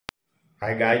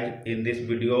Hi guys, in this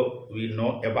video we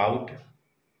know about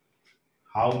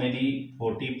how many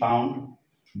 40-pound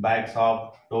bags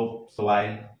of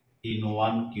topsoil in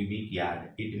 1 cubic yard.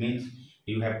 It means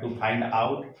you have to find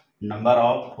out number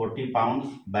of 40 pounds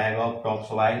bag of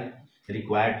topsoil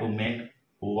required to make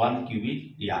 1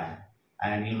 cubic yard.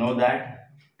 And you know that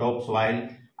topsoil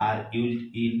are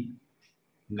used in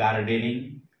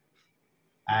gardening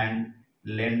and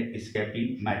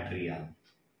landscaping material.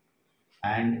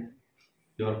 And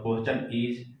your question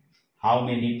is how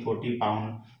many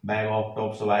 40-pound bag of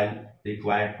topsoil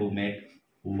required to make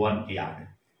 1 yard.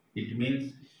 It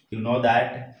means you know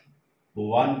that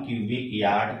 1 cubic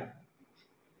yard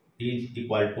is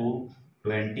equal to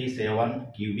 27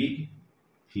 cubic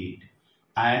feet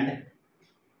and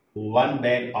 1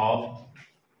 bag of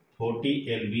 40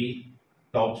 lb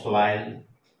topsoil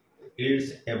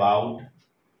is about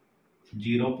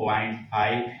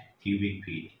 0.5 cubic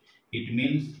feet. It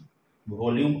means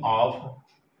volume of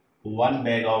 1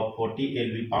 bag of 40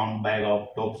 lb-pound bag of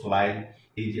topsoil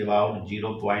is about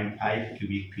 0.5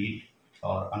 cubic feet,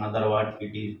 or another word,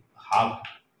 it is half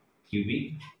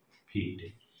cubic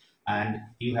feet. And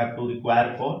you have to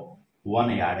require for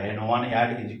 1 yard, and 1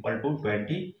 yard is equal to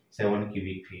 27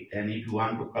 cubic feet. And if you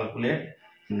want to calculate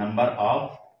number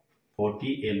of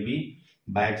 40 lb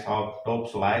bags of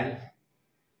topsoil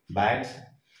bags,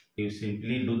 you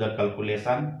simply do the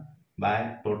calculation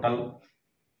by total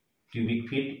cubic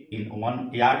feet in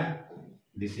 1 yard.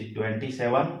 This is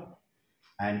 27,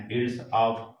 and yields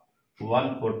of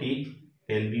 140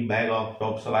 lb bag of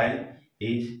topsoil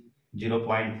is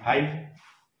 0.5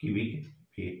 cubic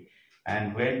feet.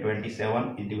 And when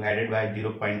 27 is divided by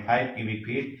 0.5 cubic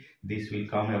feet, this will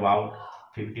come about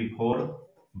 54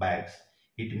 bags.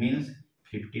 It means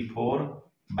 54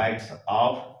 bags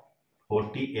of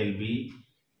 40 lb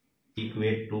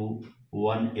equate to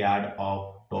 1 yard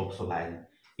of topsoil.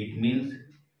 It means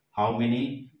how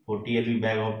many 40 lb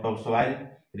bag of topsoil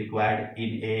required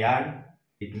in a yard.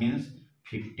 It means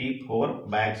 54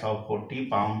 bags of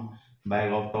 40-pound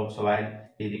bag of topsoil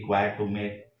is required to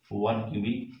make 1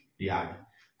 cubic yard.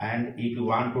 And if you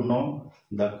want to know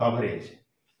the coverage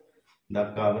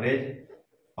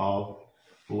of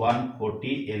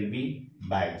 140 lb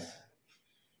bags,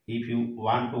 if you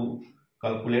want to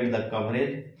calculate the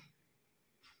coverage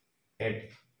at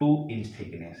 2-inch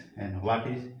thickness, and what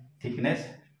is thickness?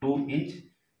 2-inch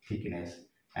thickness,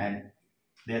 and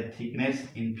their thickness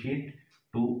in feet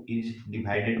 2 is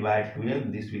divided by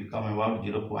 12, this will come about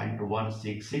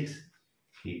 0.166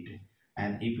 feet.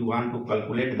 And if you want to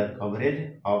calculate the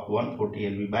coverage of 140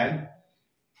 lb bag,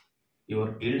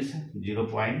 your yields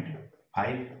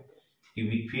 0.5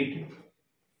 cubic feet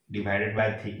divided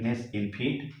by thickness in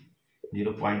feet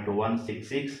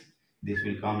 0.166, this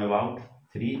will come about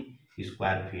 3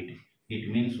 square feet.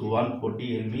 It means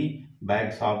 140 lb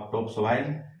bags of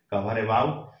topsoil cover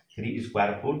about 3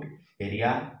 square foot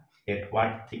area at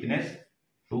what thickness?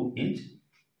 2-inch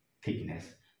thickness.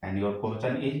 And your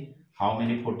question is how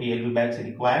many 40 lb bags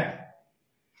required?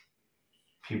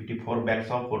 54 bags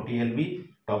of 40 lb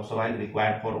topsoil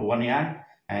required for 1 yard,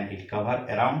 and it cover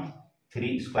around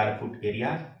 3 square foot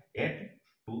area at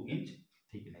 2-inch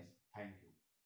thickness.